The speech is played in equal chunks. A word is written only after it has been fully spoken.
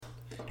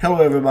Hello,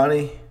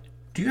 everybody.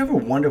 Do you ever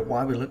wonder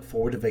why we look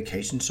forward to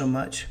vacation so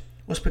much?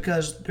 Well, it's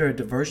because they're a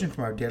diversion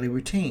from our daily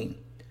routine.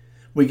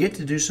 We get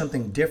to do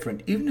something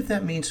different, even if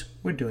that means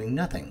we're doing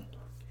nothing.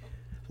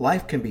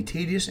 Life can be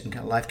tedious and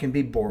life can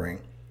be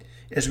boring.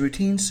 As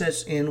routine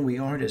sets in, we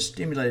aren't as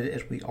stimulated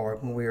as we are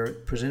when we are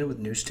presented with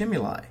new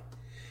stimuli.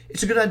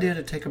 It's a good idea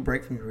to take a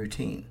break from your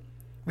routine.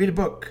 Read a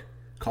book.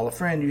 Call a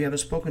friend you haven't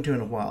spoken to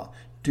in a while.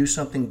 Do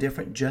something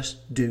different.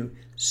 Just do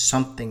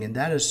something, and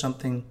that is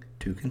something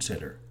to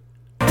consider.